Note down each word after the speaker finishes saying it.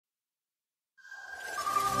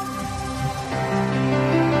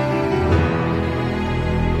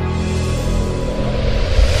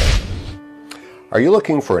Are you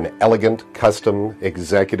looking for an elegant, custom,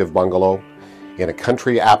 executive bungalow in a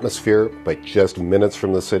country atmosphere but just minutes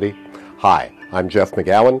from the city? Hi, I'm Geoff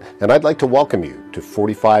McGowan, and I'd like to welcome you to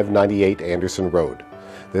 4598 Anderson Road.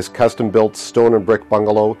 This custom-built stone and brick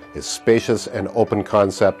bungalow is spacious and open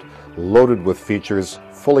concept, loaded with features,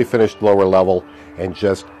 fully finished lower level, and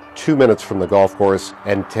just 2 minutes from the golf course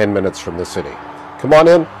and 10 minutes from the city. Come on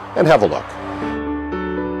in and have a look.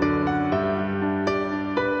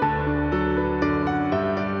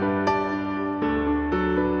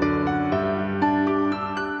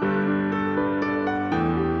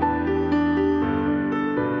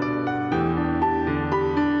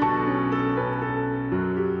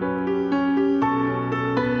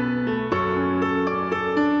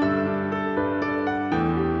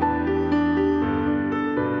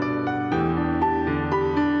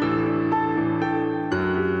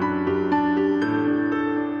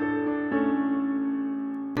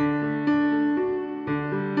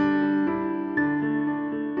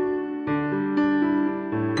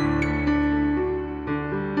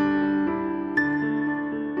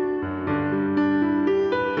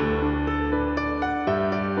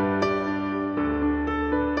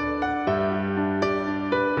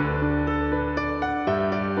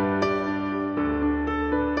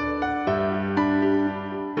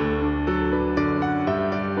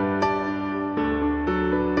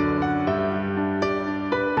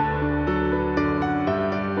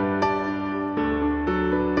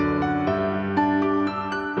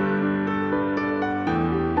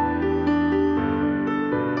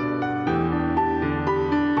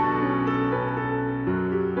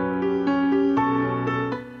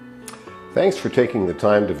 Thanks for taking the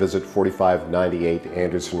time to visit 4598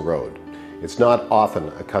 Anderson Road. It's not often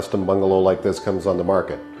a custom bungalow like this comes on the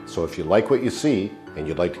market, so if you like what you see and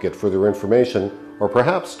you'd like to get further information or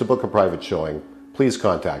perhaps to book a private showing, please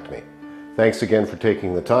contact me. Thanks again for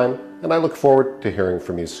taking the time, and I look forward to hearing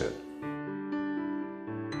from you soon.